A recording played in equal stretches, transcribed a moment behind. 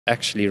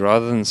Actually,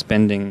 rather than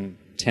spending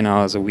 10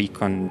 hours a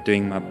week on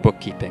doing my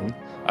bookkeeping,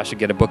 I should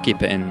get a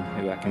bookkeeper in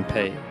who I can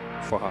pay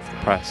for half the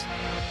price.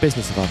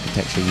 Business of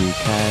Architecture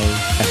UK,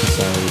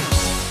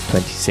 episode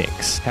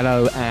 26.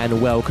 Hello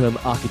and welcome,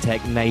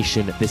 Architect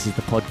Nation. This is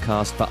the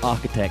podcast for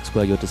architects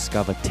where you'll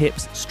discover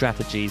tips,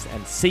 strategies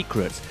and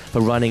secrets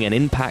for running an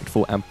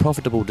impactful and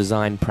profitable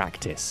design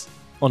practice.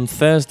 On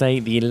Thursday,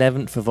 the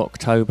 11th of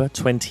October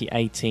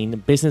 2018,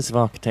 Business of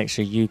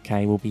Architecture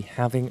UK will be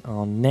having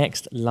our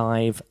next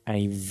live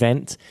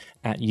event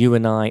at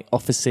UNI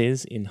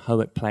offices in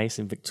Howick Place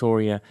in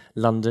Victoria,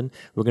 London.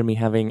 We're going to be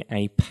having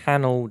a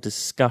panel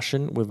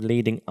discussion with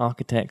leading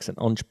architects and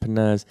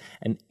entrepreneurs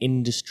and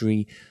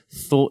industry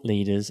thought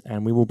leaders,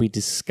 and we will be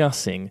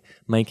discussing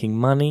making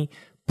money,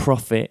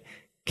 profit,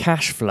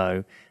 cash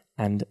flow,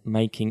 and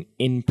making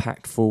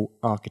impactful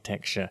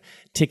architecture.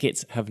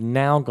 Tickets have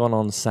now gone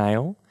on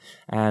sale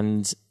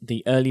and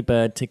the early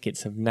bird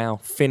tickets have now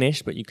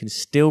finished, but you can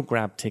still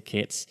grab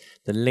tickets.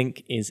 The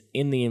link is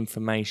in the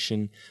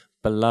information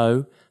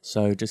below,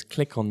 so just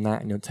click on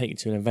that and it'll take you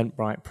to an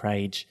Eventbrite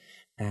page,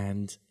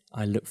 and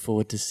I look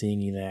forward to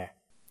seeing you there.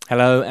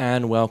 Hello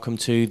and welcome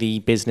to the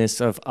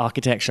Business of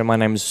Architecture. My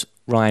name's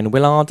Ryan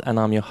Willard and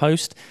I'm your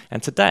host,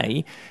 and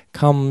today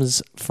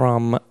comes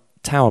from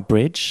Tower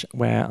Bridge,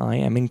 where I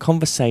am in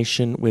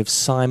conversation with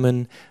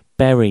Simon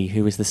Berry,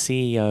 who is the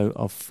CEO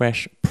of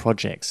Fresh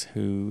Projects,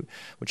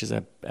 which is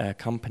a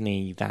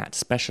company that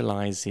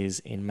specialises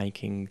in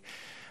making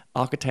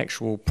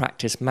architectural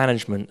practice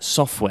management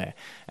software.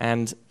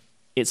 And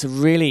it's a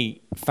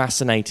really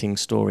fascinating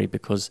story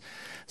because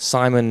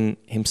Simon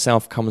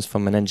himself comes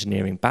from an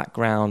engineering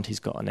background. He's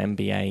got an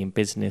MBA in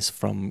business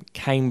from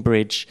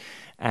Cambridge,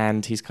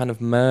 and he's kind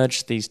of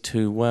merged these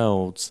two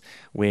worlds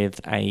with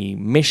a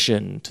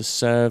mission to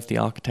serve the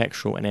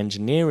architectural and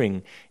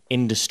engineering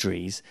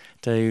industries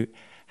to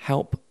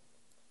help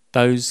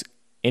those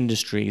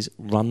industries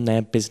run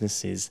their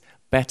businesses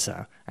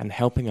better and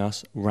helping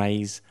us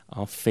raise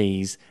our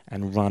fees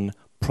and run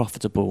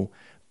profitable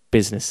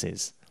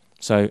businesses.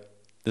 So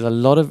there's a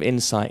lot of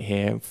insight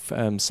here.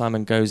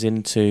 Simon goes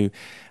into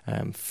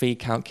fee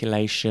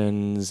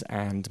calculations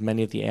and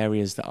many of the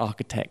areas that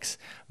architects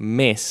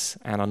miss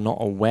and are not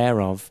aware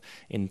of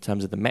in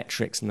terms of the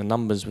metrics and the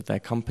numbers with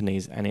their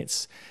companies, and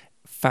it's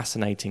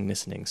fascinating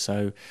listening.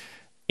 So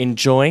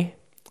enjoy,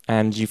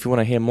 and if you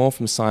want to hear more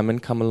from Simon,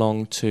 come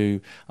along to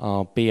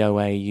our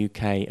BOA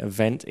UK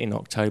event in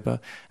October,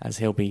 as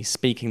he'll be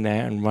speaking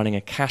there and running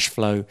a cash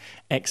flow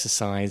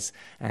exercise,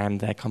 and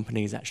their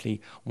company is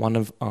actually one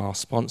of our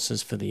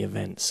sponsors for the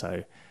event,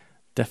 so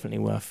definitely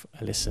worth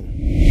a listen.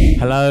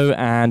 Hello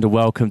and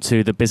welcome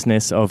to the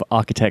Business of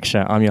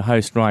Architecture. I'm your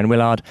host, Ryan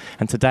Willard,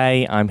 and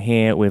today I'm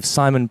here with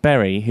Simon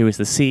Berry, who is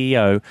the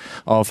CEO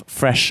of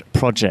Fresh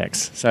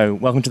Projects. So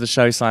welcome to the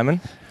show,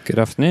 Simon. Good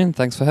afternoon.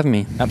 Thanks for having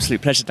me.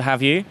 Absolute pleasure to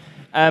have you.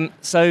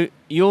 So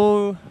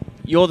you're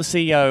the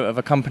CEO of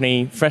a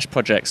company, Fresh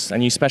Projects,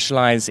 and you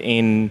specialise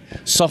in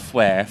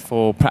software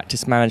for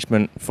practice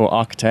management for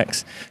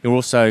architects. You're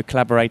also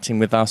collaborating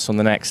with us on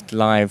the next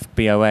live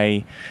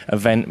BOA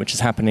event, which is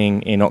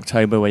happening in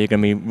October, where you're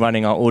going to be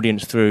running our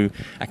audience through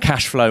a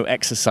cash flow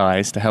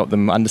exercise to help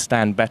them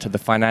understand better the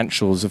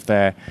financials of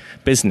their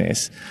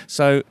business.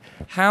 So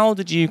how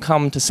did you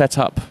come to set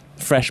up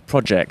Fresh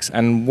Projects,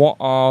 and what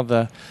are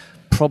the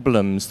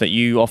problems that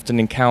you often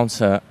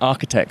encounter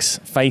architects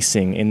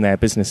facing in their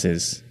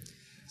businesses?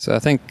 So I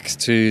think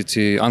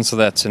to answer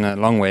that in a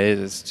long way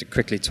is to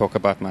quickly talk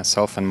about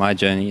myself and my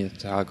journey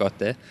to how I got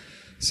there.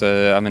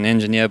 So I'm an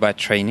engineer by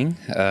training,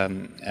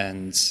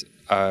 and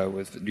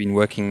I've been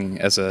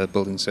working as a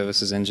building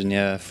services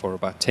engineer for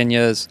about 10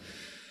 years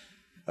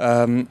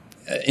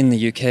in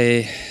the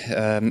UK,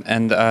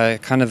 and I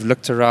kind of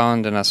looked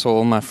around and I saw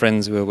all my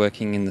friends who were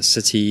working in the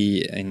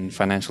city in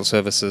financial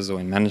services or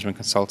in management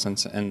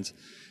consultants, and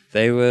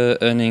they were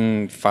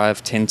earning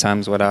 5-10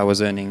 times what I was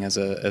earning as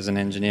an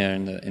engineer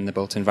in the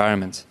built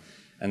environment,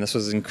 and this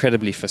was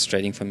incredibly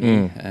frustrating for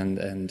me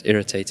and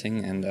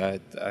irritating. And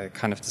I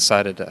kind of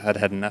decided I'd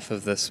had enough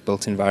of this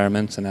built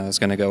environment, and I was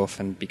going to go off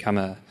and become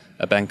a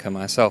banker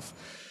myself.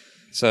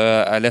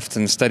 So I left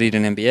and studied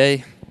an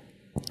MBA.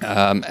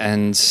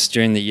 And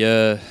during the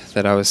year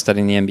that I was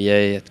studying the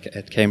MBA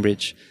at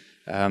Cambridge,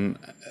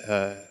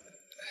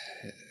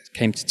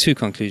 came to two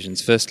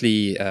conclusions.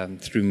 Firstly,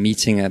 through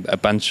meeting a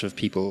bunch of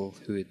people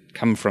who had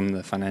come from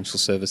the financial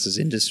services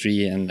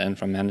industry and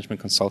from management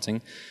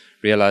consulting,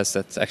 realized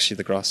that actually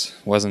the grass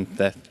wasn't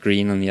that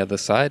green on the other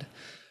side.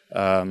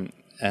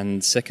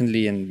 And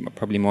secondly, and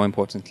probably more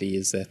importantly,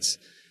 is that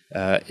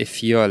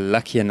if you are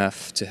lucky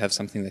enough to have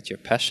something that you're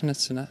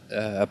passionate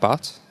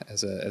about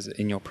as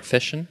in your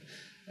profession,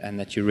 and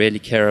that you really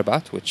care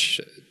about, which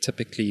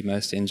typically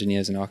most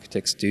engineers and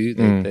architects do,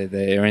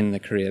 they're in the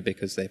career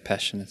because they're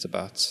passionate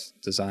about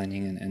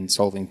designing and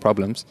solving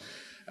problems,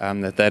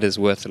 that is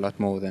worth a lot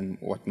more than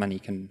what money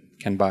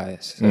can buy.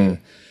 So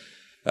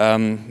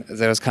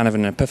there was kind of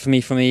an epiphany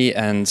for me,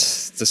 and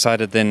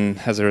decided then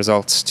as a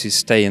result to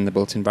stay in the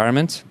built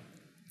environment.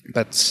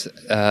 But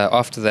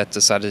after that,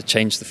 decided to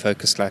change the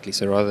focus slightly.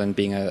 So rather than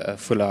being a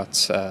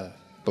full-out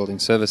building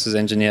services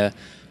engineer,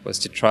 was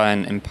to try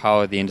and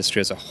empower the industry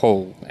as a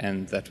whole,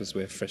 and that was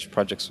where Fresh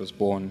Projects was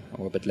born,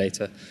 or a bit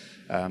later.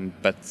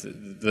 But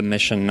the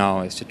mission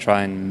now is to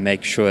try and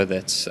make sure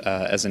that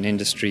as an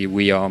industry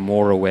we are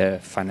more aware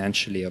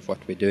financially of what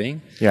we're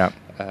doing,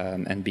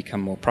 and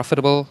become more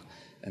profitable.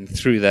 And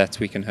through that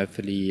we can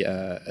hopefully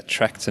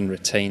attract and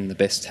retain the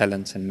best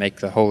talent and make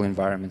the whole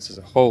environment as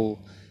a whole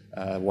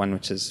one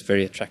which is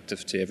very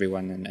attractive to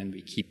everyone, and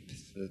we keep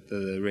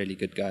the really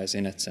good guys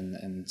in it,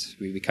 and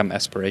we become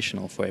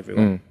aspirational for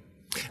everyone.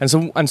 And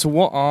so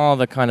what are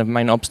the kind of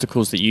main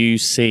obstacles that you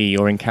see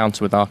or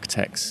encounter with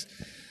architects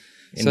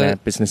in their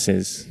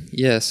businesses?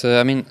 Yeah, so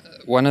I mean,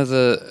 one of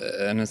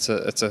the, and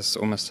it's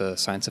almost a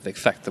scientific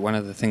fact, that one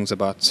of the things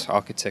about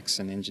architects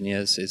and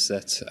engineers is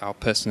that our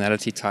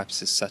personality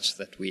types is such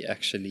that we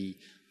actually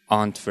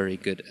aren't very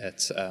good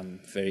at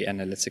very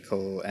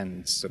analytical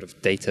and sort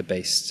of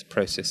data-based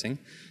processing.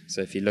 So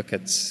if you look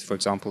at, for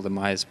example, the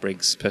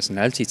Myers-Briggs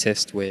personality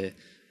test, where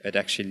it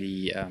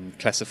actually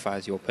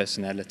classifies your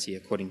personality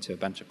according to a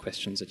bunch of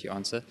questions that you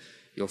answer,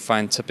 you'll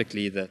find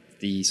typically that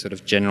the sort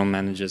of general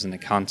managers and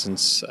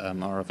accountants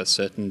are of a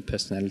certain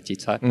personality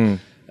type,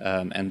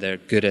 and they're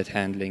good at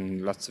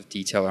handling lots of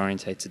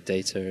detail-orientated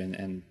data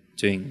and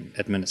doing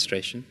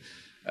administration.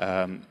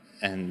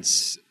 And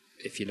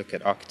if you look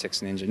at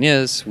architects and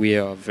engineers, we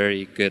are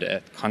very good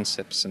at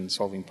concepts and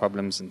solving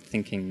problems and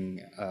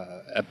thinking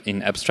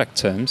in abstract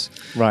terms.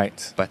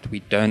 Right. But we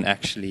don't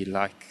actually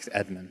like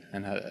admin.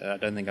 And I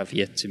don't think I've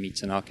yet to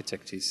meet an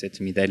architect who said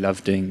to me they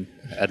love doing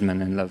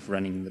admin and love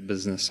running the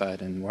business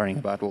side and worrying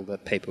about all the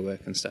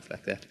paperwork and stuff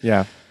like that.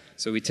 Yeah.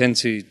 So we tend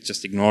to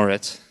just ignore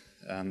it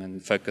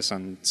and focus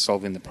on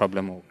solving the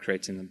problem or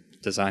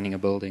designing a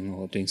building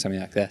or doing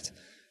something like that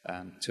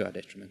to our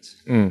detriment.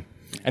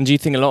 And do you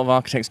think a lot of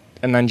architects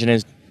and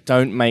engineers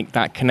don't make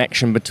that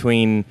connection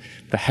between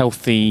the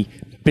healthy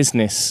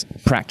business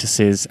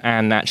practices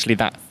and actually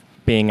that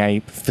being a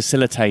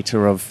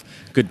facilitator of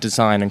good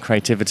design and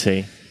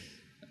creativity?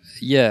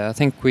 Yeah, I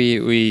think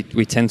we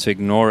tend to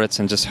ignore it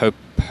and just hope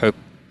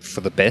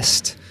for the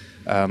best.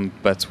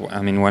 But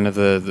I mean, one of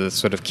the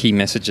sort of key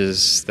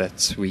messages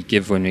that we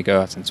give when we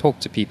go out and talk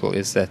to people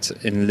is that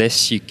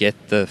unless you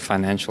get the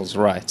financials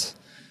right,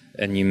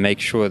 and you make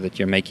sure that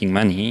you're making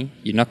money,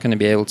 you're not going to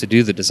be able to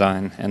do the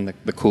design and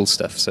the cool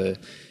stuff. So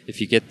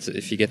if you get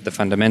the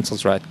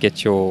fundamentals right,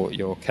 get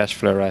your cash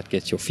flow right,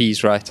 get your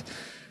fees right,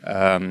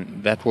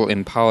 that will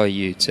empower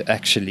you to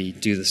actually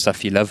do the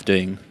stuff you love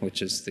doing,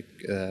 which is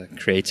the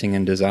creating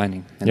and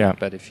designing.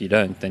 But if you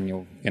don't, then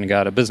you're going to go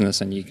out of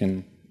business and you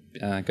can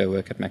go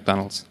work at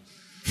McDonald's.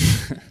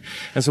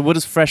 And so what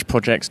does Fresh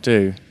Projects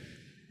do?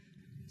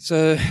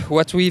 So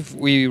what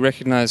we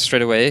recognize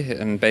straight away,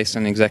 and based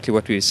on exactly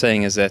what we were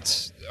saying, is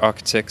that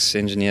architects,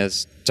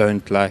 engineers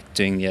don't like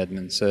doing the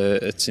admin. So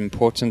it's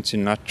important to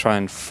not try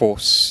and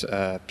force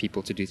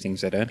people to do things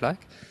they don't like.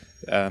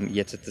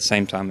 Yet at the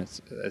same time,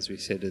 as we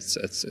said,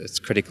 it's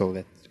critical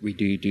that we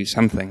do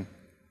something.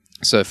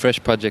 So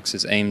Fresh Projects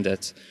is aimed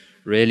at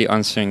really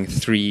answering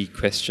 3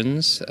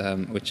 questions,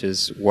 which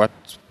is what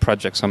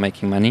projects are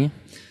making money,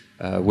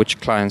 which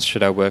clients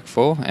should I work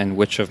for, and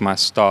which of my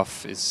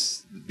staff is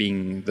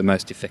being the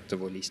most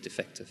effective or least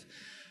effective.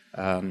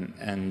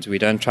 And we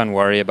don't try and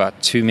worry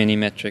about too many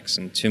metrics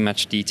and too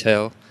much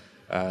detail.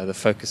 The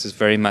focus is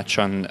very much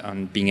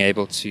on being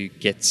able to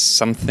get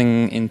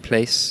something in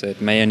place. So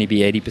it may only be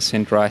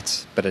 80%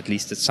 right, but at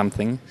least it's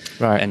something.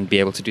 Right. And be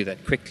able to do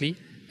that quickly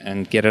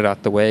and get it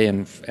out the way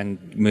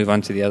and move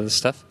on to the other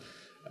stuff.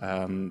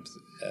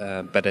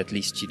 But at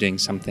least you're doing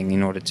something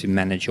in order to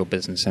manage your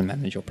business and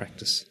manage your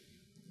practice.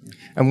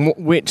 And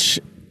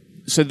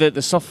so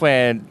the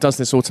software does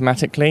this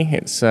automatically?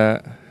 It's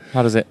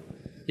how does it?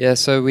 Yeah,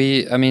 so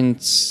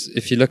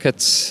if you look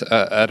at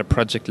a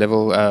project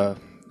level,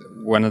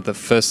 one of the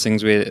first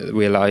things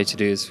we allow you to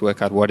do is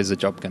work out what is the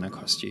job going to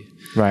cost you.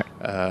 Right.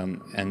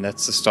 And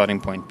that's the starting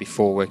point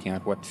before working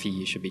out what fee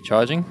you should be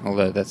charging,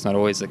 although that's not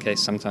always the case.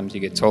 Sometimes you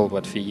get told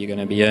what fee you're going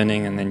to be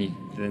earning, and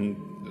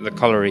then the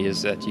corollary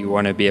is that you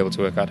want to be able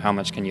to work out how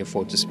much can you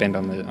afford to spend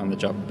on the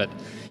job. But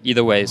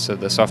either way, so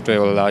the software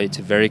will allow you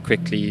to very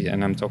quickly,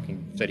 and I'm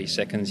talking 30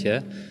 seconds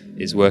here,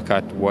 is work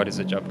out what is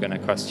the job going to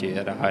cost you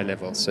at a high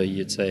level. So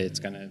you'd say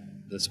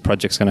this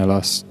project's going to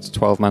last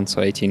 12 months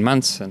or 18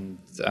 months, and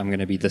I'm going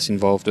to be this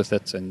involved with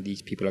it, and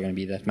these people are going to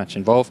be that much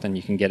involved, and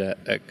you can get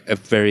a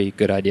very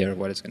good idea of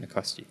what it's going to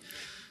cost you.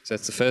 So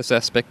that's the first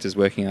aspect, is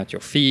working out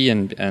your fee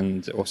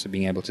and also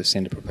being able to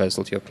send a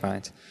proposal to your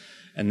client.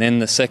 And then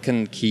the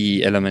second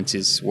key element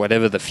is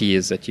whatever the fee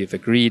is that you've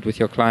agreed with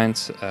your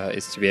client,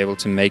 is to be able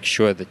to make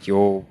sure that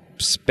your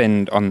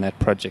spend on that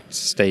project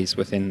stays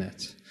within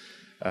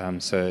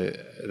that. So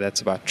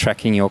that's about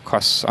tracking your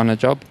costs on a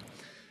job.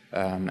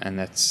 And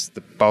that's the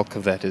bulk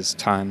of that is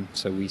time.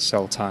 So we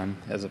sell time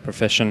as a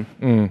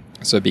profession.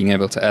 So being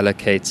able to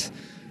allocate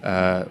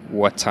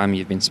what time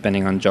you've been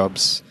spending on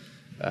jobs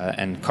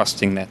and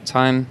costing that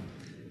time,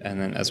 and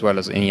then as well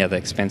as any other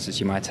expenses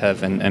you might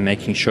have, and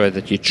making sure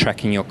that you're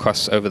tracking your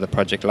costs over the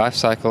project life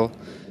cycle.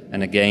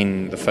 And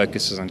again, the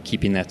focus is on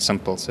keeping that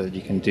simple so that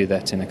you can do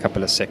that in a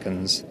couple of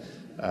seconds,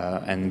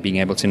 and being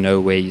able to know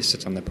where you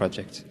sit on the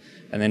project.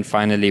 And then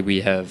finally,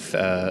 we have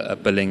a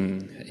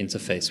billing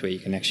interface where you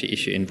can actually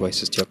issue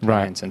invoices to your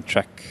clients and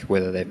track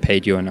whether they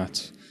paid you or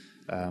not.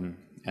 And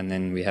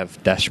then we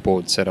have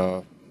dashboards that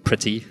are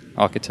pretty.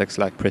 Architects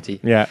like pretty.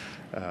 Yeah.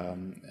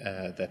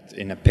 That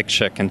in a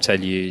picture can tell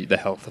you the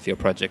health of your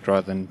project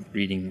rather than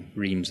reading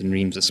reams and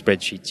reams of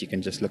spreadsheets. You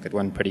can just look at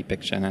one pretty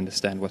picture and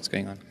understand what's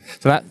going on.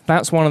 So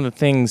that's one of the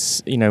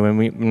things,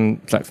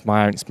 like from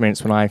my own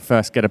experience, when I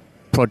first get a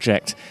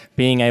project,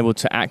 being able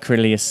to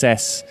accurately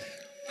assess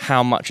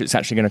how much it's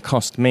actually going to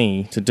cost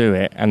me to do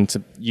it, and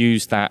to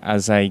use that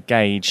as a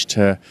gauge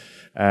to,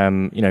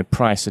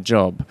 price a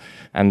job.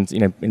 And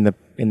in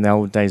the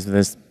old days,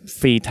 there's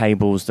fee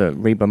tables that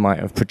Reba might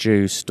have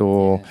produced,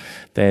 or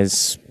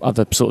there's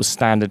other sort of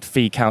standard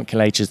fee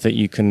calculators that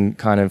you can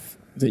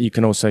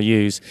also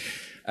use.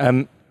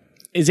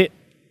 Is it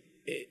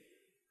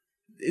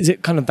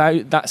kind of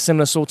that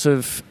similar sort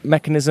of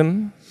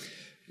mechanism?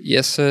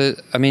 Yes,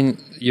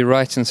 you're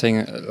right in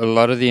saying a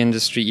lot of the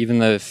industry, even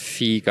though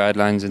fee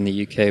guidelines in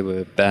the UK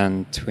were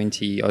banned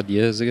 20 odd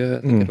years ago,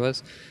 I think it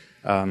was,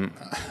 a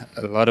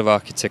lot of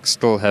architects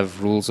still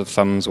have rules of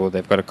thumbs, or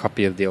they've got a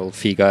copy of the old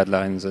fee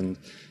guidelines,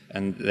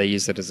 and they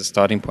use that as a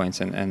starting point.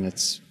 And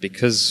it's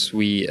because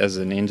we, as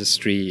an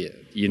industry,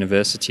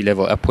 university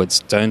level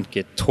upwards, don't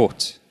get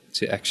taught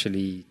to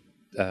actually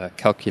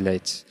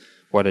calculate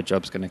what a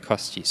job's going to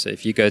cost you. So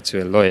if you go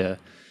to a lawyer,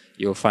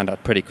 you'll find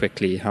out pretty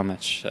quickly how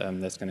much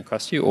that's going to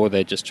cost you, or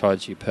they just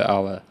charge you per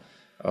hour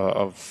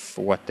of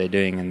what they're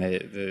doing, and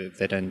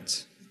they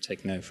don't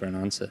take no for an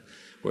answer.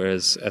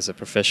 Whereas as a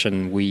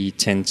profession, we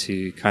tend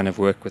to kind of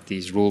work with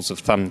these rules of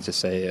thumb to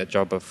say a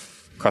job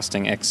of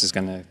costing X is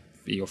going to,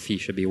 your fee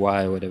should be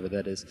Y, or whatever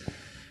that is.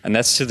 And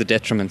that's to the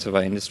detriment of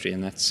our industry,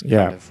 and that's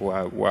kind of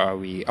why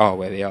we are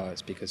where we are,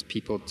 is because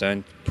people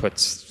don't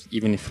put,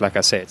 even if, like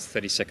I say, it's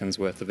 30 seconds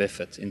worth of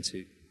effort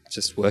into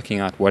just working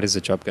out what is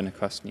a job going to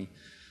cost me.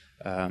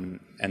 And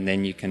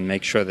then you can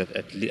make sure that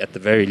at the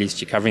very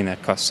least you're covering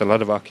that cost. So a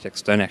lot of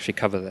architects don't actually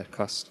cover that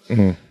cost.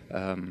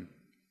 Mm-hmm.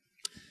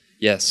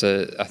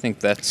 So I think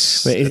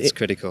that's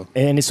critical.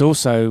 And it's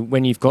also,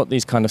 when you've got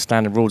these kind of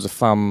standard rules of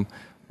thumb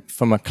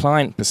from a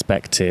client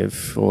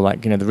perspective, or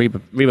like, the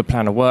Reba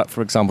plan of work,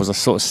 for example, is a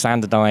sort of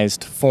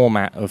standardized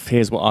format of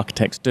here's what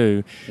architects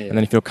do. Yeah. And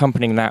then if you're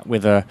accompanying that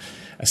with a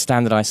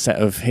standardized set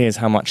of here's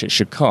how much it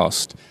should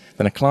cost,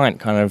 then a client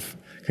kind of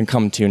can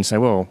come to you and say,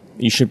 well,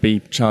 you should be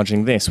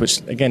charging this,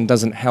 which again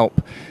doesn't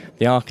help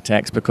the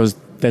architects, because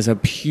there's a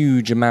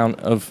huge amount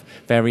of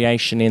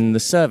variation in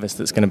the service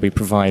that's going to be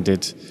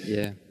provided.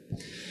 Yeah.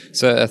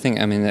 So I think,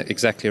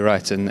 exactly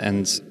right.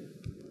 And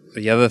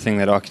the other thing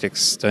that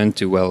architects don't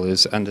do well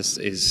is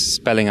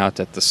spelling out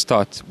at the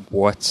start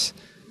what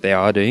they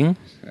are doing.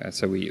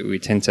 So we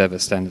tend to have a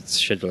standard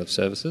schedule of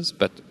services,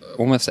 but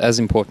almost as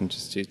important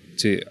is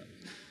to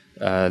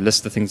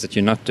list the things that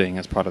you're not doing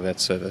as part of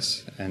that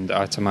service, and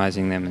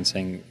itemizing them and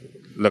saying,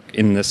 look,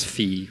 in this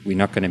fee, we're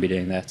not going to be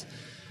doing that.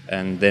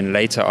 And then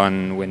later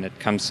on, when it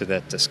comes to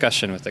that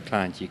discussion with the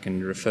client, you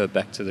can refer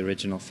back to the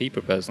original fee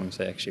proposal and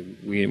say, actually,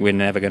 we're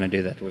never going to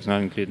do that. It was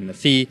not included in the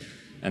fee,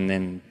 and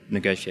then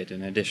negotiate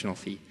an additional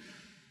fee.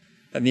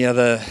 And the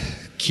other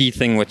key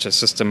thing which a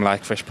system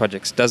like Fresh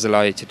Projects does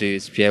allow you to do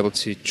is be able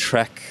to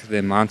track the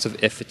amount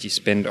of effort you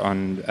spend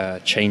on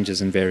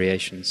changes and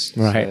variations.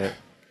 Right. So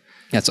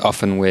that's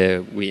often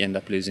where we end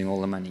up losing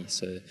all the money.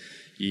 So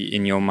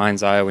in your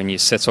mind's eye, when you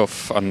set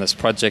off on this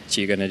project,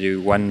 you're going to do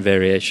one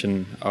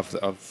variation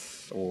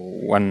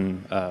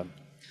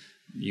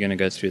you're going to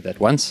go through that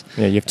once.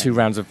 Yeah, you have two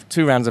rounds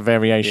of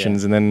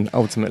variations, and then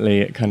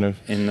ultimately it kind of...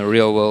 In the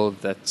real world,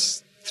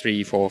 that's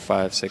 3, 4,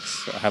 5,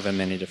 6, however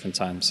many different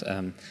times.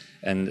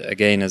 And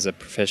again, as a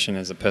profession,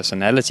 as a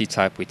personality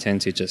type, we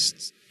tend to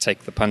just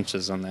take the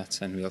punches on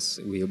that, and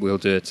we'll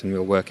do it, and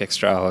we'll work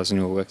extra hours,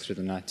 and we'll work through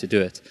the night to do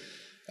it.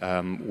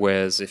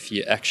 Whereas if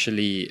you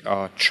actually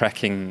are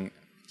tracking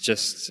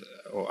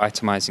or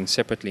itemizing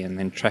separately, and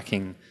then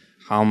tracking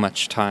how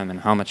much time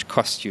and how much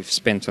cost you've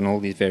spent on all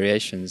these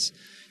variations,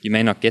 you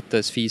may not get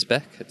those fees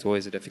back. It's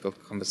always a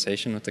difficult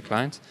conversation with the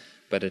client,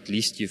 but at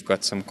least you've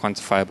got some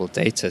quantifiable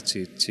data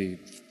to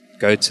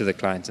go to the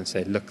client and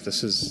say, look,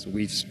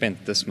 we've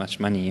spent this much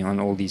money on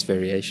all these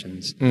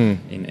variations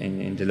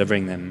in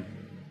delivering them.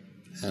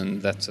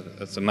 And that's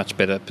a much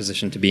better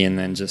position to be in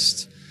than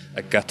just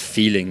a gut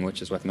feeling,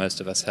 which is what most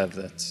of us have,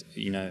 that,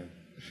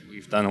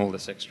 we've done all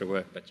this extra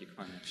work, but you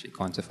can't actually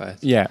quantify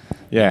it.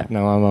 Yeah.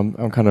 No,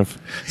 I'm kind of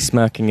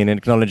smirking in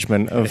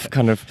acknowledgement of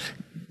kind of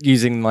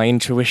using my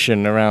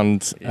intuition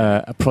around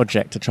a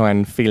project to try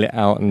and feel it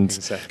out and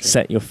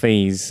set your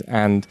fees.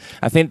 And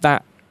I think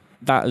that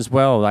as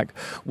well, like,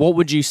 what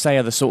would you say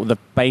are the sort of the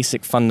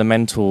basic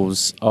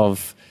fundamentals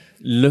of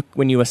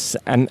when you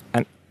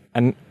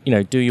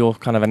do your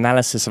kind of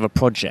analysis of a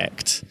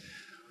project?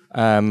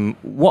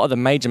 What are the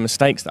major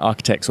mistakes that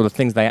architects, or the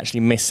things they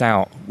actually miss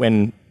out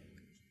when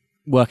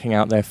working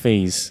out their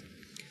fees?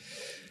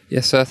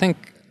 Yeah, so I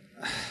think,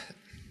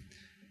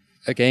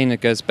 again,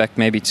 it goes back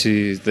maybe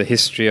to the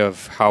history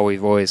of how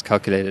we've always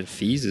calculated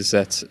fees, is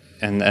that,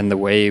 and the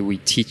way we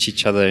teach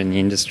each other in the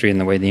industry and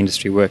the way the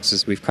industry works,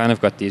 is we've kind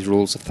of got these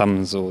rules of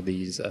thumbs or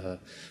these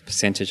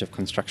percentage of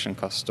construction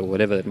cost or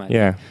whatever it might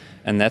be.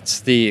 And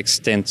that's the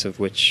extent of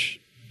which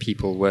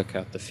people work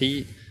out the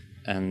fee,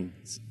 and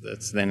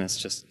it's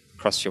just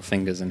cross your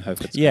fingers and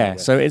hope it's yeah.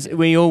 So it's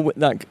we all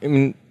like. I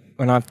mean,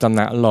 and I've done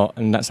that a lot,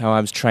 and that's how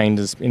I was trained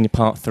as in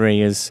part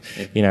 3 as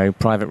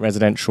private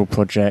residential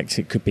projects.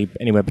 It could be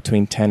anywhere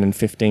between 10 and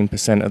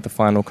 15% of the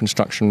final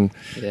construction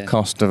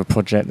cost of a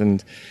project.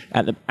 And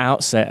at the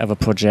outset of a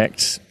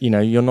project,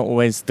 you're not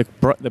always the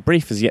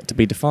brief is yet to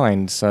be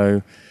defined,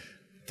 so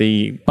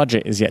the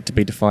budget is yet to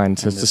be defined.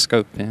 So and the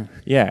scope,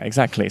 yeah,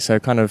 exactly. So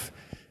kind of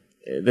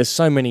there's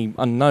so many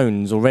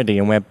unknowns already,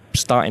 and we're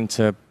starting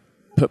to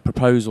put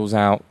proposals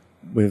out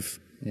with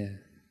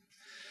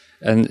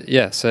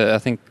so I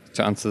think,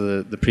 to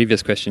answer the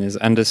previous question, is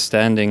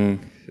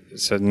understanding,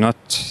 so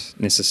not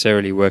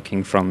necessarily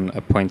working from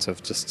a point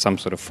of just some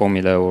sort of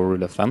formula or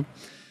rule of thumb.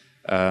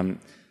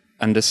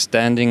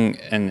 Understanding,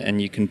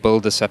 and you can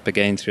build this up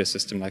again through a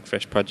system like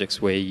Fresh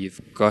Projects, where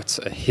you've got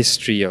a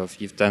history of,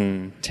 you've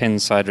done 10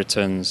 side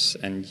returns,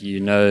 and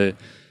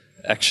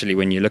actually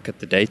when you look at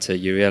the data,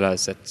 you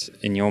realize that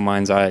in your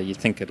mind's eye, you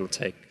think it'll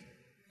take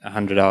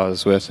 100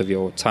 hours worth of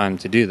your time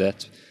to do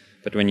that.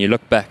 But when you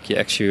look back, you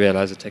actually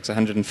realize it takes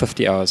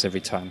 150 hours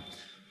every time.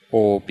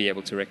 Or be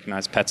able to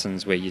recognize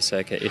patterns where you say,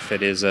 okay, if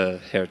it is a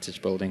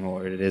heritage building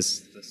or it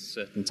is a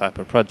certain type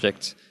of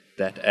project,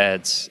 that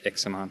adds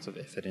X amount of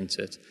effort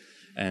into it.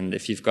 And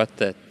if you've got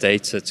that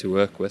data to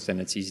work with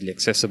and it's easily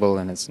accessible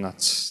and it's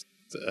not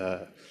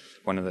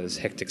one of those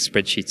hectic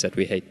spreadsheets that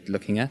we hate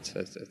looking at,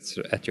 it's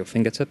at your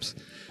fingertips,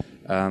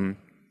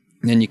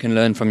 then you can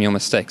learn from your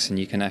mistakes and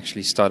you can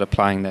actually start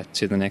applying that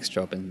to the next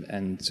job.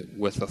 And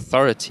with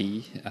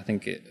authority, I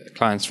think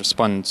clients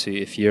respond to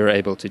if you're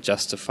able to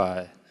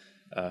justify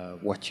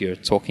what you're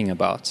talking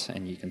about,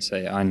 and you can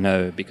say, I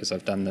know because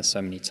I've done this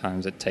so many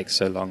times, it takes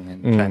so long,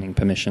 and planning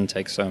permission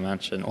takes so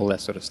much, and all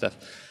that sort of stuff.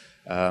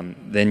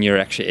 Then you're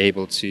actually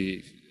able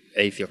to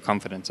feel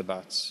confident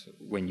about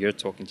when you're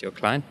talking to your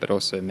client, but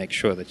also make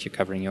sure that you're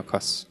covering your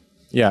costs.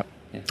 Yeah.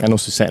 And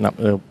also setting up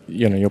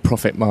your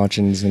profit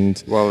margins.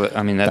 And well,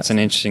 I mean, that's an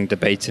interesting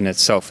debate in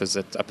itself, is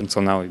that up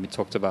until now we've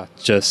talked about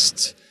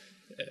just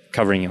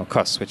covering your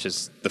costs, which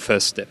is the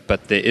first step.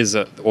 But there is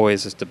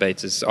always this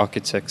debate, is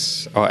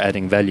architects are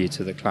adding value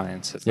to the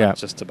clients. It's not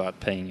just about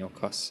paying your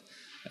costs.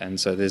 And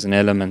so there's an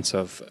element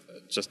of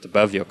just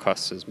above your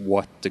costs is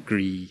what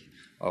degree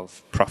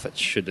of profit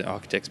should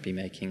architects be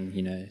making.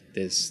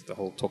 There's the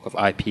whole talk of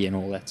IP and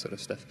all that sort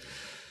of stuff.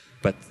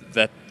 But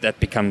that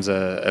becomes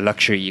a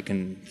luxury you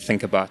can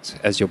think about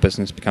as your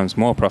business becomes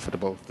more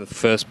profitable. The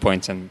first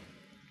point, and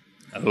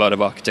a lot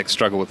of architects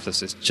struggle with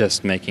this, is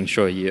just making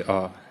sure you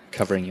are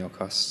covering your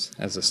costs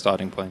as a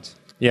starting point.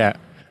 Yeah,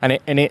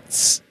 and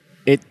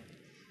it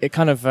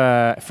kind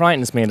of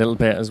frightens me a little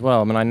bit as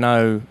well. I mean, I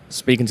know,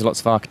 speaking to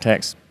lots of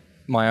architects,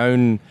 my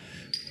own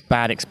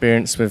bad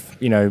experience with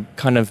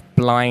kind of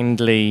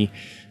blindly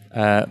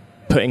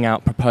putting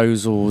out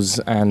proposals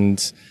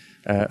and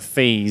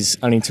fees,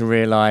 only to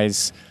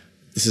realise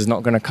this is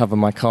not going to cover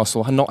my costs,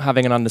 or not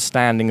having an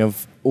understanding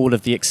of all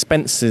of the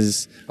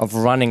expenses of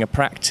running a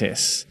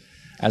practice,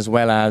 as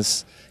well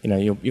as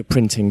your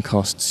printing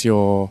costs,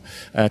 your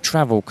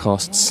travel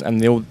costs,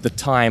 and the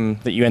time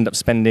that you end up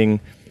spending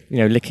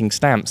licking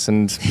stamps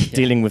and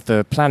dealing with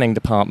the planning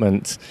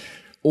department.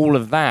 All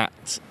of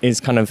that is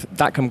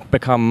that can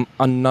become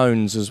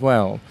unknowns as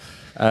well.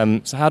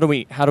 So how do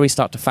we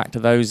start to factor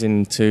those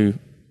into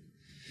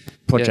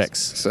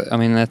projects? Yes. So, I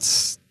mean,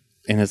 that's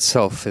in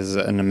itself is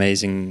an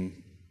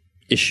amazing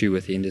issue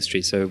with the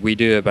industry. So we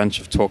do a bunch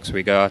of talks,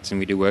 we go out and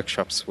we do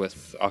workshops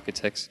with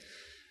architects.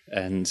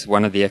 And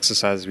one of the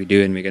exercises we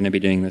do, and we're going to be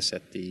doing this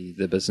at the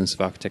Business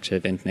of Architecture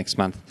event next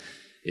month,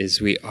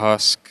 is we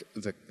ask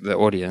the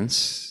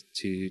audience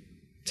to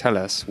tell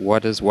us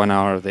what does 1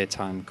 hour of their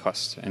time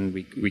cost. And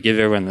we give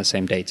everyone the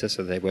same data,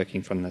 so they're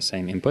working from the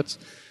same inputs.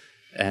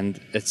 And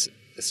it's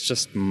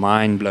just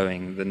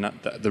mind-blowing,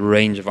 the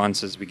range of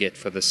answers we get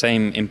for the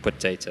same input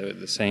data,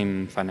 the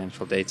same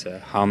financial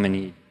data, how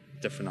many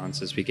different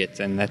answers we get.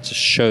 And that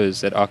just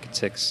shows that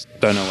architects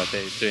don't know what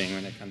they're doing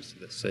when it comes to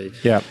this. So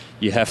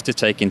you have to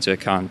take into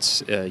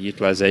account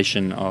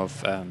utilization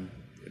of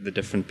the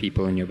different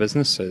people in your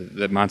business, so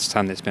the amount of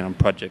time they spend on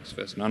projects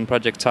versus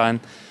non-project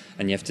time.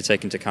 And you have to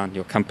take into account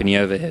your company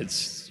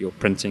overheads, your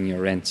printing,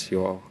 your rent,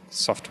 your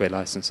software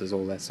licenses,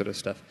 all that sort of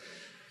stuff.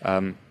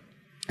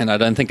 And I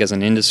don't think as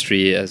an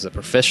industry, as a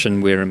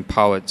profession, we're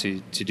empowered to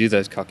do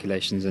those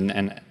calculations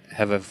and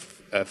have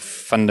a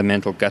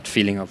fundamental gut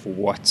feeling of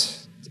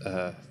what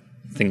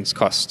things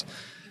cost.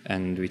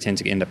 And we tend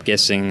to end up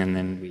guessing, and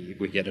then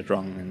we get it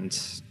wrong, and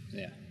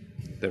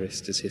the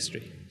rest is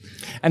history.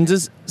 And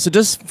does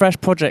Fresh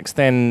Projects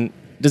then,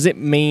 does it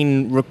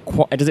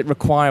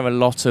require a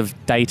lot of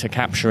data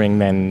capturing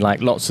then,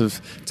 like lots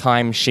of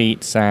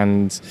timesheets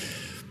and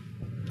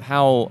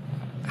how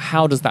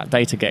does that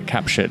data get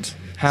captured?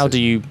 How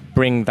do you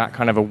bring that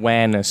kind of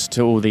awareness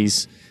to all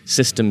these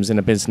systems in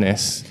a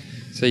business?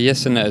 So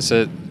yes and no.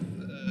 So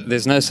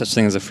there's no such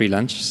thing as a free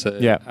lunch. So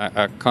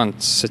I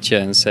can't sit here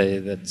and say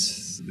that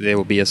there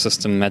will be a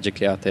system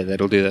magically out there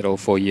that'll do that all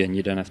for you and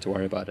you don't have to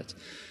worry about it.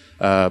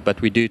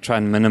 But we do try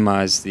and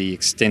minimize the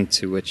extent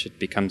to which it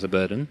becomes a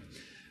burden.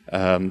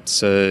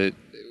 So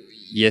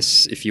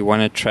yes, if you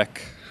want to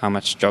track how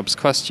much jobs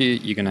cost you,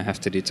 you're going to have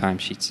to do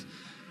timesheets.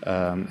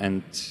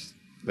 And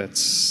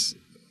that's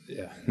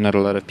not a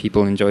lot of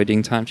people enjoy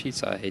doing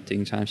timesheets. I hate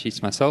doing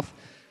timesheets myself.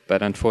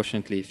 But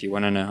unfortunately, if you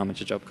want to know how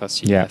much a job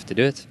costs you, you have to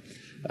do it.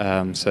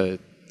 So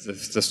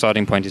the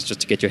starting point is just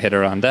to get your head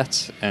around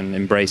that and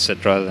embrace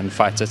it rather than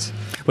fight it.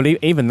 Well,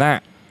 even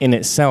that in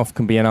itself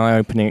can be an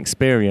eye-opening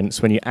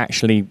experience when you're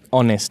actually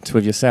honest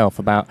with yourself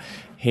about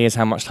here's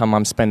how much time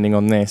I'm spending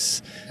on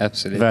this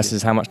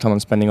versus how much time I'm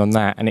spending on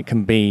that. And it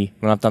can be,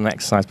 when I've done the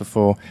exercise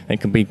before,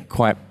 it can be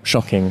quite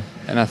shocking.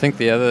 And I think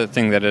the other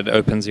thing that it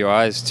opens your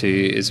eyes to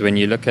is when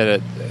you look at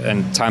it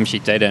and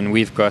timesheet data, and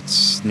we've got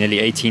nearly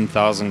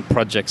 18,000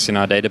 projects in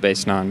our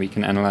database now, and we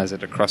can analyze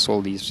it across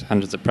all these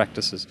hundreds of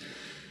practices.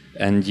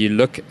 And you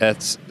look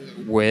at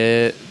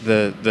where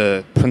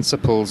the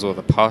principals or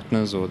the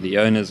partners or the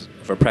owners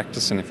of a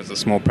practice, and if it's a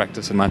small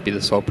practice, it might be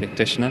the sole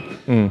practitioner,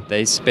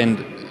 they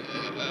spend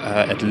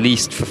at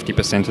least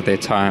 50% of their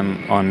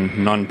time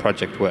on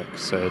non-project work.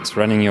 So it's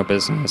running your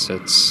business,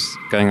 it's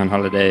going on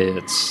holiday,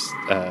 it's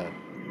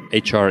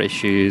HR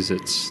issues,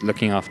 it's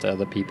looking after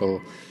other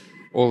people,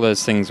 all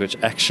those things which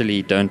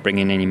actually don't bring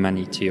in any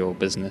money to your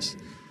business.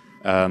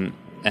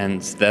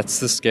 And that's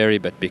the scary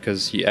bit,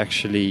 because you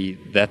actually,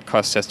 that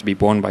cost has to be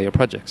borne by your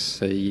projects.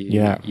 So you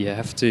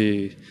have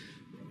to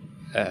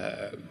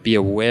be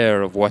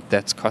aware of what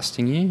that's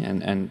costing you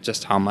and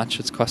just how much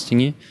it's costing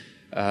you.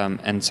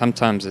 And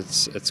sometimes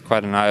it's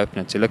quite an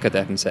eye-opener to look at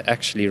that and say,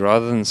 actually,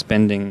 rather than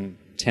spending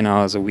 10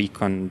 hours a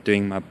week on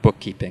doing my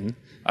bookkeeping,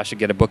 I should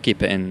get a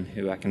bookkeeper in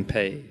who I can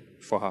pay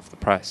for half the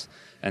price.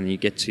 And you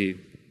get to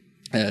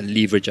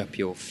leverage up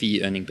your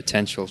fee earning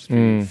potential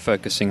through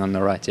focusing on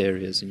the right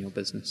areas in your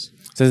business.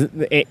 So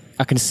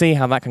I can see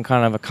how that can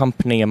kind of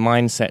accompany a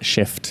mindset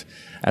shift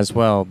as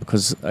well,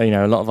 because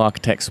a lot of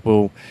architects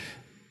will,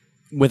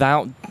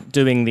 without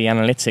doing the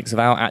analytics,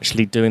 without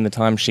actually doing the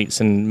timesheets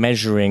and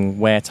measuring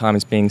where time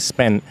is being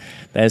spent,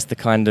 there's the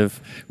kind of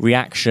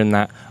reaction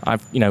that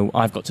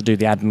I've got to do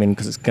the admin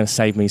because it's going to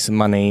save me some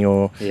money,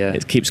 or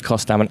it keeps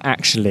costs down. And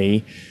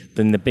actually,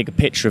 then the bigger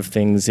picture of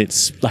things,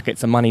 it's like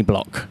it's a money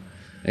block,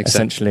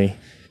 essentially.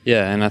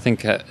 Yeah, and I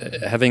think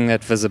having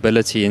that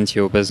visibility into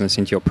your business,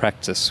 into your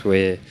practice,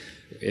 where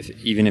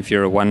even if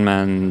you're a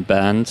one-man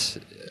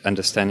band,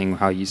 understanding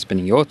how you're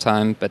spending your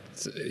time, but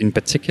in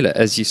particular,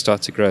 as you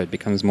start to grow, it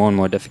becomes more and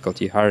more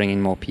difficult. You're hiring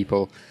in more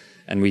people,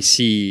 and we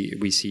see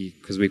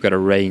because we've got a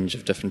range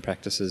of different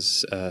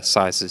practices,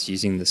 sizes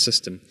using the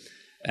system,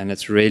 and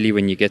it's really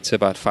when you get to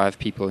about 5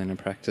 people in a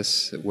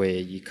practice where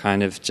you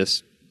kind of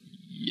just,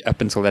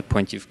 up until that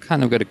point, you've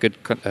kind of got a good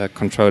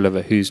control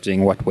over who's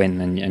doing what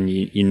when, and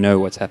you know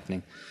what's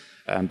happening.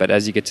 But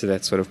as you get to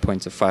that sort of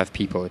point of 5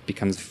 people, it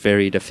becomes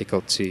very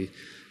difficult to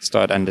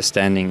start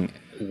understanding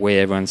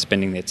where everyone's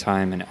spending their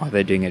time and are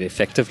they doing it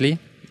effectively.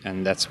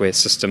 And that's where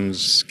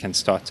systems can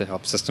start to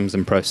help. Systems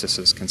and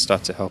processes can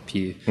start to help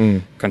you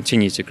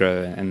continue to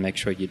grow and make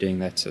sure you're doing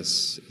that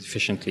as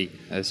efficiently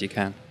as you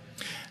can.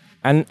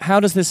 And how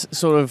does this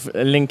sort of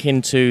link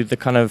into the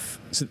kind of...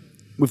 So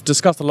we've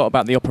discussed a lot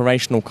about the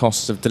operational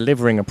costs of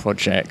delivering a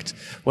project.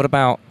 What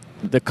about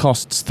the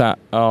costs that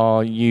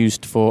are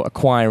used for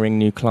acquiring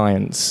new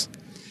clients?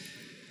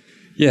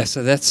 Yeah,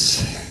 so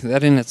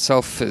that in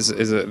itself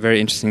is a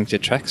very interesting to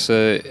track.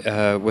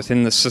 So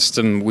within the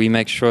system, we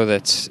make sure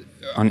that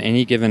on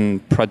any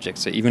given project,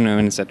 so even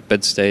when it's at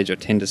bid stage or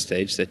tender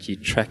stage, that you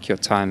track your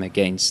time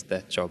against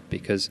that job,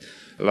 because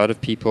a lot of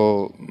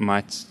people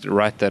might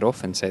write that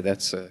off and say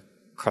that's a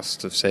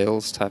cost of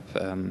sales type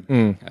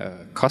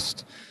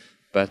cost.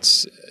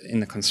 But in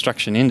the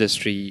construction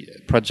industry,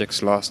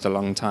 projects last a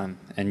long time,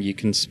 and you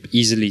can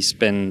easily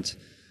spend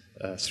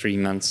 3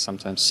 months,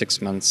 sometimes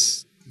 6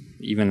 months.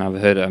 Even I've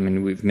heard,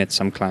 we've met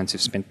some clients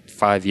who've spent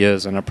 5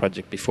 years on a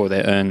project before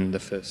they earn the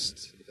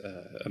first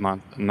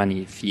amount of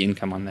money, fee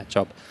income on that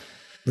job.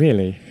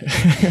 Really?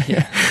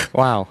 Yeah.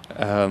 Wow.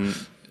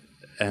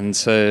 And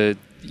so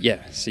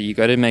you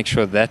got to make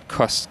sure that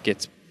cost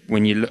gets,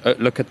 when you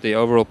look at the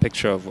overall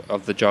picture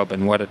of the job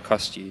and what it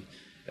cost you,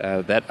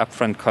 that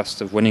upfront cost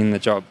of winning the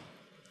job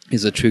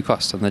is a true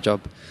cost on the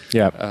job.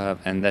 Yeah.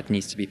 And that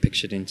needs to be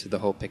pictured into the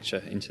whole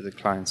picture, into the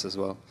clients as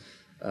well.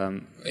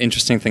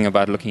 Interesting thing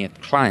about looking at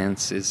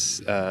clients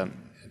is,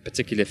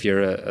 particularly if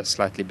you're a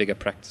slightly bigger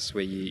practice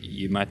where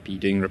you might be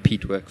doing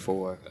repeat work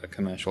for a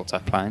commercial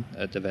type client,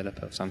 a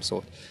developer of some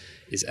sort,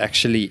 is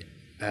actually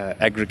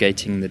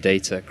aggregating the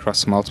data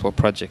across multiple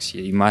projects.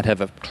 You might have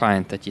a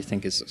client that you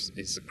think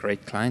is a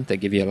great client. They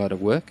give you a lot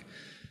of work.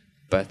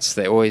 but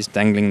they're always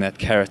dangling that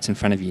carrot in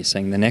front of you,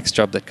 saying the next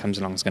job that comes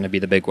along is going to be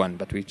the big one.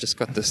 But we've just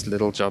got this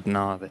little job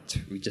now that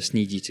we just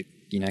need you to,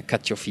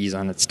 cut your fees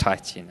on. It's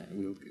tight.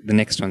 The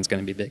next one's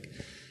going to be big,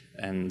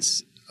 and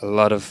a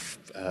lot of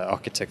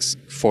architects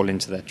fall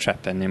into that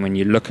trap. And then when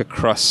you look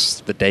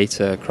across the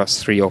data,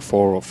 across 3 or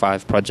 4 or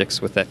 5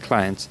 projects with that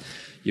client,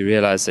 you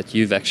realize that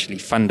you've actually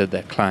funded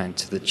that client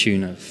to the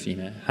tune of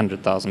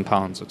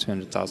 £100,000 or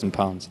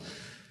 £200,000.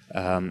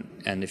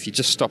 And if you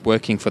just stop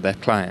working for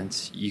that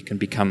client, you can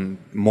become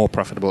more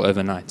profitable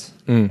overnight.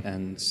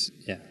 And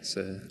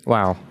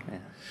wow.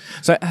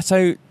 Yeah.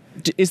 So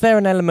is there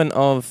an element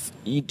of,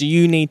 do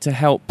you need to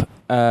help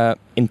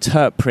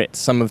interpret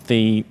some of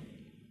the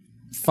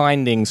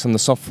findings from the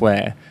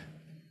software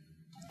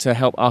to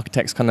help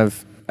architects kind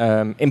of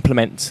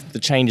implement the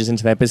changes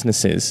into their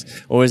businesses,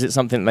 or is it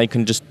something they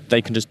can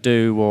just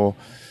do? Or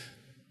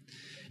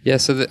yeah,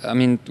 so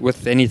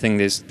with anything,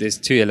 there's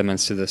 2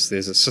 elements to this.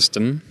 There's a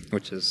system,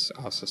 which is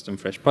our system,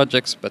 Fresh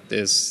Projects, but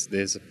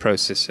there's a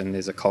process and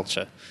there's a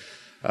culture.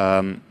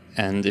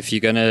 And if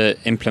you're going to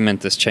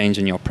implement this change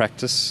in your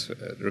practice,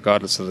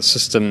 regardless of the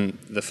system,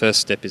 the first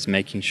step is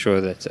making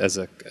sure that as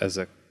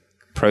a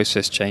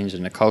process change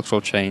and a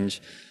cultural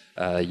change,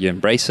 you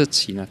embrace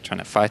it. You're not trying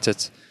to fight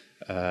it.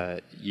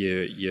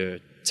 You're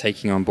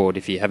taking on board,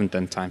 if you haven't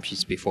done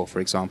timesheets before, for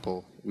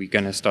example, we're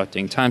going to start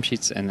doing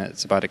timesheets, and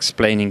it's about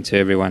explaining to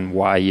everyone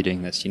why you're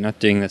doing this. You're not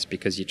doing this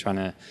because you're trying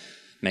to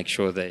make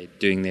sure they're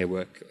doing their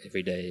work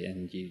every day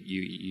and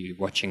you're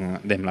watching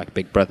them like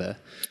Big Brother.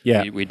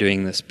 Yeah. We're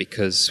doing this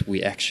because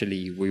we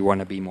want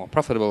to be more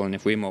profitable, and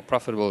if we're more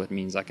profitable, it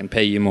means I can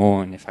pay you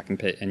more, and if I can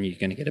pay, and you're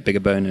going to get a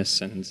bigger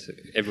bonus, and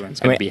everyone's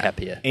going to be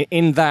happier.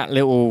 In that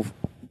little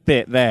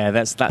bit there,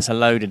 that's a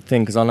loaded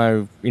thing, because I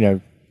know,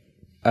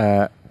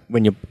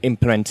 when you're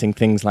implementing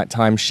things like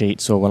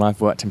timesheets, or when I've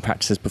worked in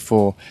practices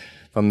before,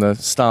 from the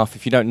staff,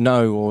 if you don't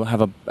know or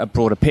have a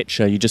broader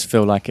picture, you just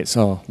feel like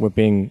we're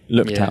being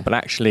looked at. But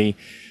actually,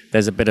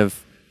 there's a bit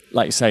of,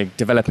 like you say,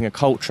 developing a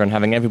culture and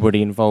having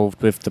everybody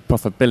involved with the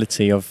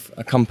profitability of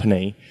a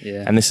company.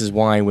 Yeah. And this is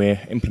why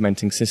we're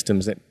implementing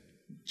systems that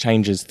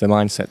changes the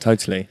mindset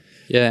totally.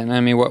 Yeah,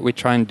 and what we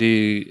try and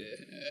do,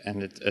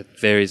 and it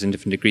varies in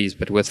different degrees,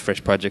 but with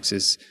Fresh Projects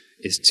is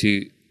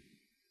to,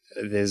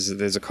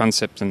 there's a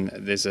concept, and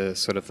there's a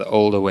sort of the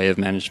older way of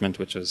management,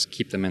 which was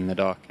keep them in the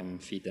dark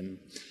and feed them.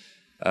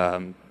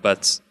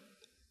 But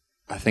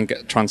I think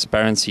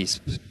transparency,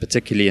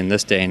 particularly in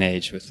this day and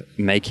age, with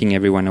making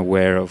everyone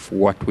aware of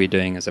what we're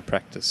doing as a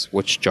practice,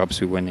 which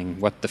jobs we're winning,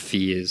 what the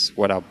fee is,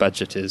 what our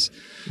budget is,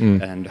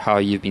 and how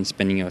you've been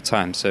spending your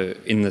time. So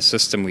in the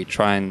system, we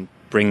try and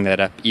bring that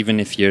up, even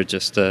if you're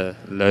just a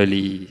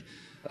lowly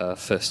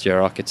first-year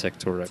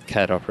architect or a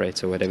CAD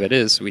operator, whatever it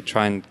is. We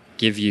try and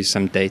give you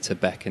some data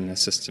back in the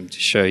system to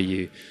show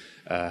you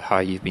how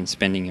you've been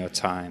spending your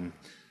time,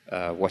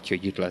 what your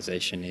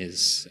utilization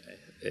is,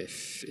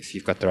 if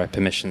you've got the right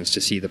permissions to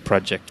see the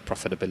project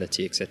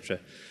profitability, etc.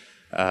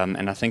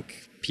 And I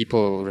think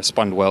people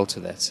respond well to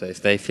that. So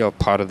if they feel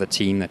part of the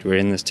team, that we're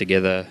in this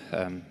together,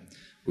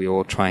 we're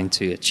all trying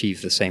to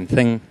achieve the same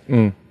thing,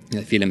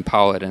 they feel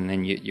empowered, and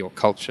then your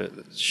culture,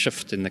 the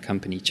shift in the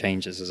company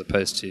changes, as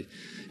opposed to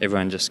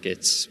everyone just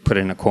gets put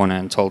in a corner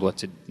and told what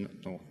to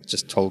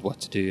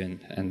do,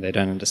 and they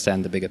don't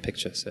understand the bigger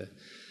picture. So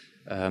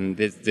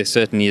there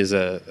certainly is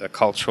a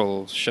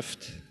cultural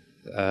shift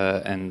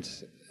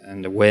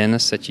and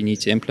awareness that you need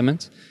to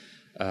implement.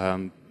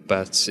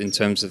 But in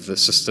terms of the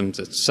systems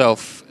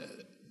itself,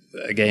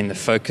 again, the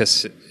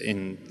focus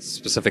in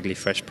specifically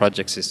Fresh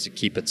Projects is to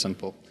keep it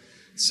simple.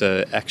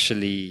 So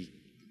actually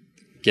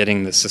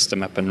getting the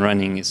system up and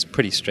running is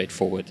pretty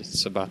straightforward.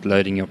 It's about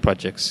loading your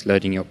projects,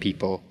 loading your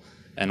people,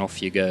 and off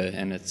you go.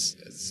 And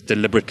it's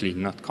deliberately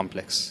not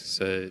complex.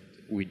 So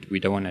we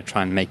don't want to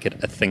try and make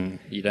it a thing.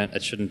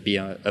 It shouldn't be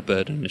a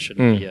burden. It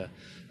shouldn't be a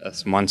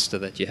monster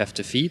that you have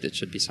to feed. It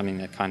should be something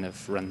that kind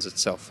of runs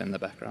itself in the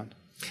background.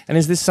 And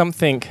is this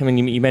something,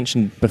 you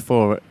mentioned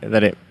before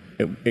that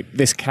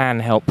this can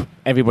help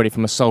everybody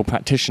from a sole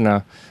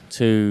practitioner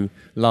to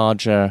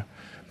larger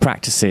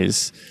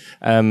practices.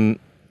 From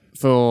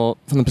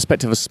the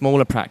perspective of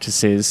smaller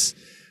practices,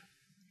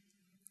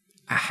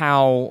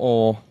 how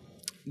or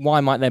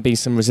why might there be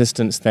some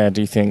resistance there,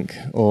 do you think?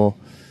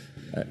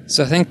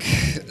 So I think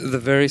the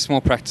very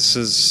small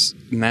practices,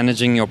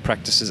 managing your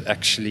practice is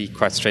actually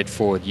quite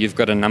straightforward. You've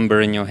got a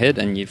number in your head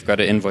and you've got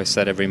to invoice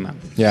that every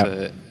month. Yeah.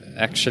 So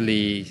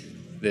actually,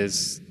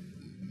 there's,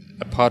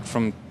 apart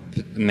from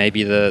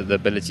maybe the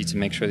ability to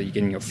make sure that you're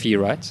getting your fee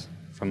right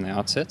from the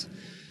outset,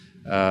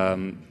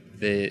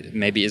 there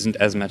maybe isn't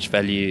as much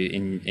value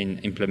in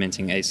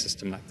implementing a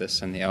system like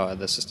this, and there are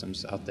other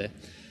systems out there.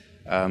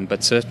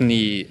 But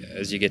certainly,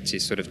 as you get to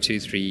sort of 2,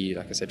 3,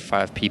 like I said,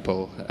 5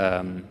 people,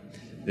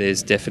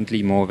 there's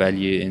definitely more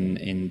value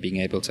in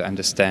being able to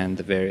understand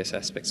the various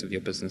aspects of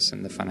your business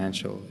and the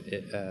financial,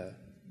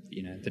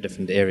 the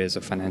different areas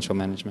of financial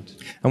management.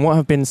 And what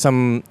have been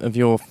some of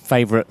your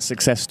favourite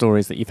success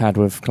stories that you've had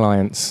with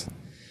clients?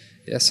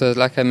 Yeah, so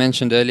like I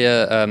mentioned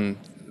earlier,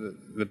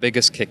 the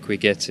biggest kick we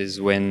get is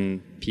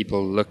when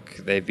people look,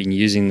 they've been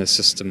using the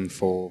system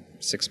for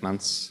 6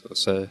 months or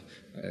so,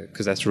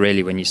 because that's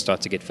really when you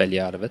start to get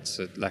value out of it.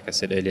 So like I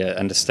said earlier,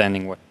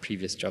 understanding what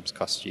previous jobs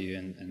cost you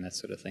and that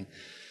sort of thing.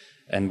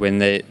 And when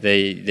they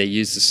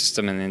use the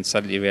system and then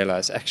suddenly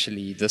realize,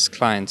 actually, this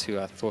client who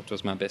I thought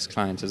was my best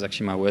client is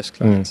actually my worst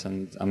client,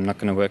 and I'm not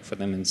going to work for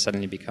them, and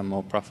suddenly become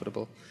more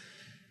profitable.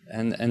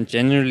 And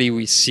generally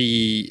we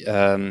see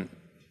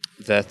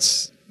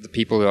that the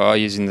people who are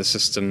using the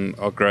system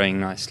are growing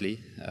nicely.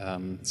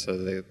 So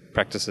the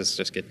practices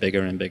just get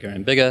bigger and bigger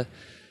and bigger.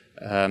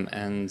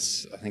 And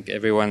I think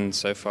everyone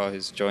so far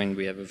who's joined,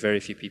 we have a very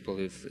few people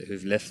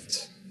who've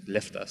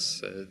left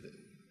us.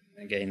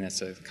 Again,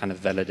 that's a kind of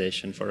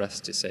validation for us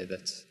to say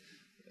that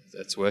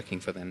it's working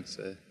for them.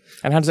 So.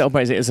 And how does it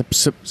operate? Is it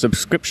a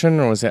subscription,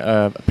 or is it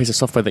a piece of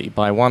software that you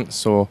buy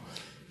once? Or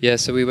Yeah,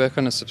 so we work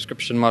on a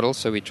subscription model,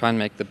 so we try and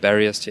make the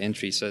barriers to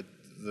entry. So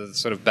the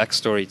sort of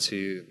backstory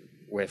to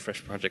where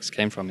Fresh Projects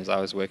came from is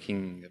I was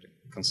working at a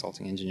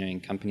consulting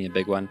engineering company, a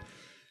big one,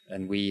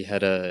 and we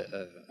had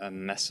a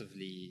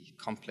massively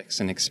complex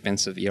and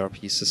expensive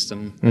ERP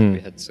system. We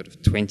had sort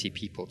of 20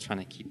 people trying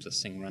to keep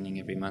this thing running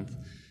every month.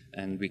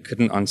 And we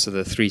couldn't answer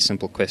the 3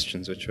 simple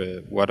questions, which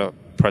were, what are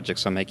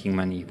projects are making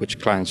money, which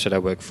clients should I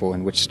work for,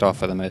 and which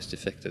staff are the most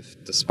effective,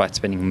 despite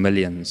spending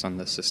millions on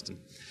the system.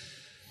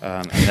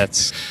 And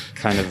that's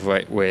kind of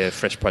where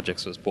Fresh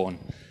Projects was born.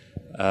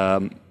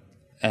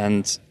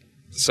 And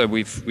so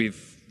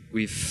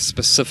we've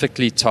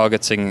specifically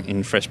targeting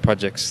in Fresh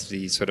Projects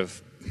the sort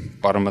of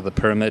bottom of the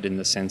pyramid, in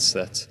the sense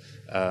that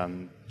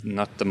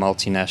not the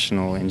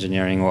multinational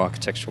engineering or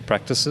architectural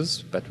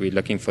practices, but we're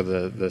looking for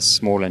the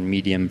small and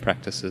medium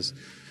practices.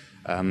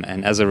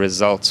 And as a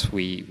result,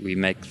 we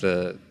make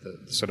the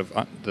sort of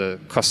the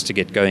cost to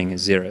get going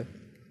is 0.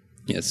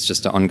 It's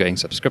just an ongoing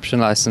subscription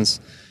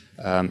license.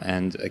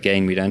 And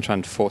again, we don't try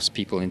and force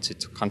people into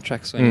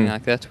contracts or anything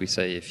like that. We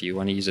say, if you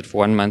want to use it for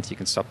 1 month, you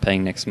can stop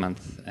paying next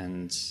month.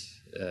 And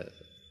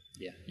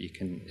you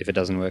can, if it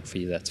doesn't work for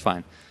you, that's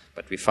fine.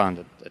 But we found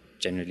it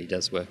generally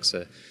does work.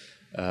 So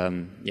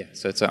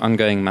so it's an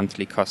ongoing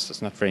monthly cost.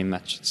 It's not very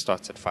much. It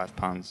starts at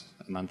 £5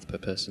 a month per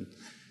person.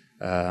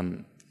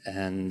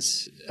 And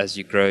as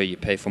you grow, you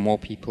pay for more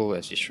people.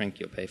 As you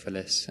shrink, you'll pay for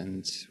less.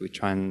 And we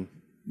try and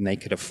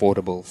make it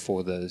affordable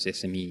for those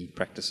SME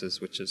practices,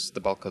 which is the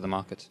bulk of the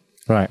market.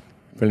 Right.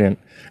 Brilliant.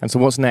 And so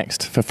what's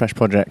next for Fresh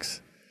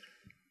Projects?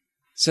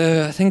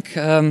 So I think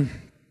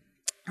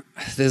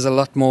there's a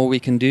lot more we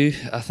can do.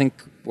 I think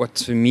what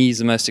to me is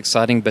the most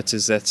exciting bit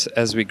is that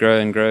as we grow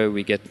and grow,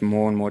 we get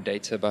more and more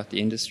data about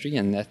the industry,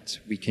 and that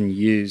we can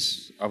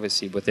use,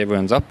 obviously, with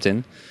everyone's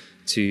opt-in,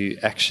 to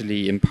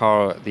actually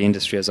empower the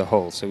industry as a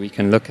whole. So we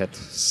can look at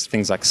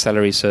things like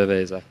salary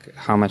surveys, like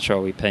how much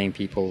are we paying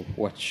people,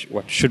 what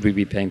should we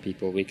be paying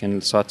people. We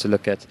can start to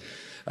look at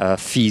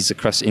fees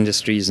across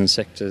industries and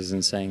sectors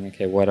and saying,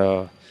 okay, what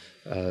are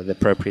the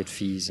appropriate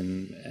fees,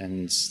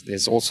 and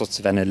there's all sorts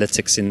of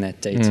analytics in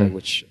that data,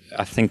 which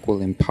I think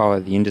will empower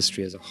the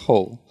industry as a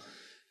whole,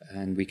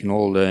 and we can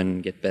all learn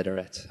and get better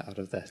out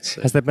of that.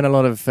 So. Has there been a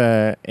lot of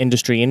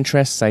industry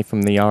interest, say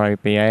from the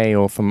RIBA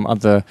or from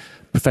other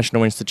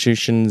professional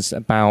institutions,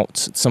 about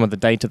some of the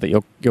data that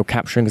you're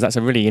capturing? Because that's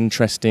a really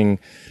interesting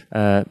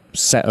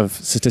set of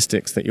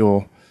statistics that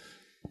you're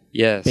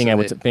being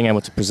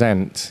able to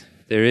present.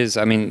 There is.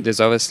 I mean, there's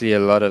obviously a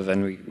lot of,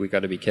 and we got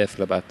to be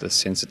careful about the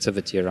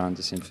sensitivity around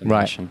this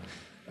information,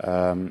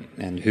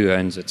 and who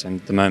owns it. And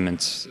at the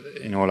moment,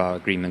 in all our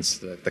agreements,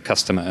 the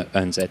customer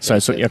owns that data.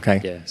 So okay.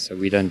 Yeah. So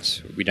we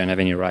don't have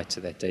any right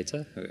to that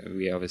data.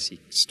 We obviously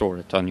store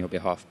it on your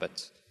behalf,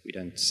 but we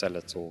don't sell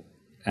it or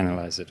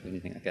analyze it or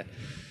anything like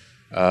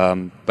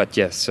that. But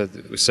yes, so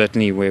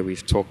certainly where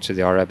we've talked to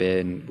the RIBA,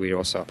 and we're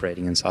also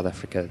operating in South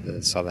Africa,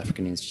 the South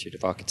African Institute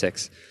of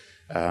Architects.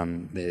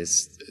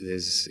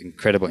 There's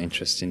incredible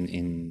interest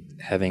in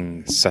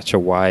having such a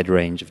wide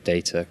range of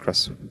data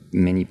across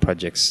many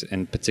projects,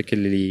 and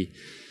particularly,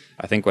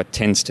 I think what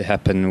tends to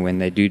happen when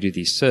they do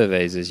these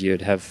surveys is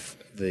you'd have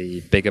the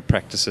bigger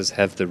practices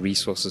have the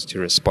resources to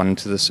respond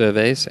to the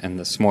surveys, and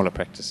the smaller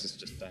practices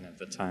just don't have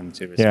the time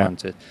to respond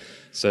to it.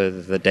 So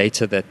the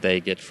data that they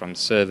get from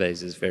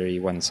surveys is very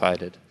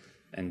one-sided,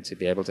 and to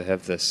be able to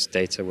have this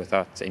data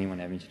without anyone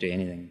having to do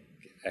anything,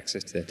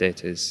 access to that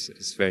data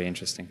is very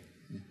interesting.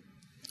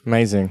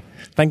 Amazing.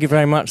 Thank you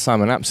very much,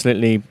 Simon.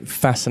 Absolutely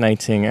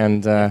fascinating,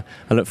 and I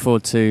look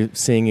forward to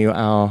seeing you at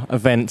our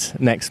event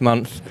next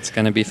month. It's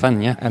going to be fun,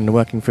 yeah. And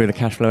working through the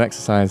cash flow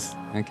exercise.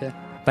 Okay.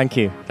 Thank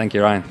you. Thank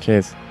you, Ryan.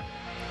 Cheers.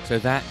 So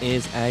that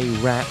is a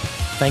wrap.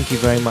 Thank you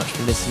very much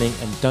for listening,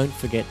 and don't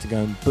forget to go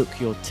and book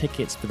your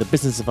tickets for the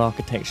Business of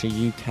Architecture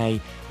UK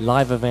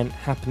live event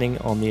happening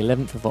on the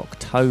 11th of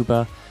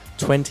October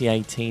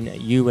 2018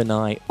 at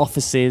U&I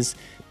offices.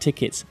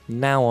 Tickets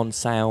now on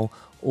sale.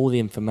 All the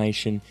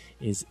information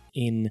is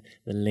in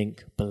the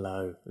link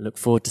below. Look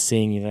forward to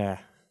seeing you there.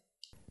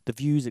 The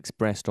views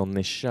expressed on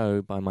this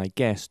show by my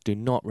guests do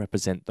not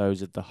represent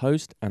those of the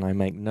host, and I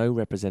make no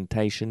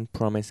representation,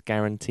 promise,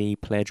 guarantee,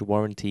 pledge,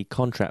 warranty,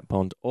 contract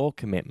bond, or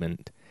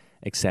commitment,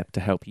 except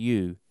to help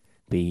you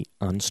be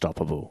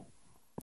unstoppable.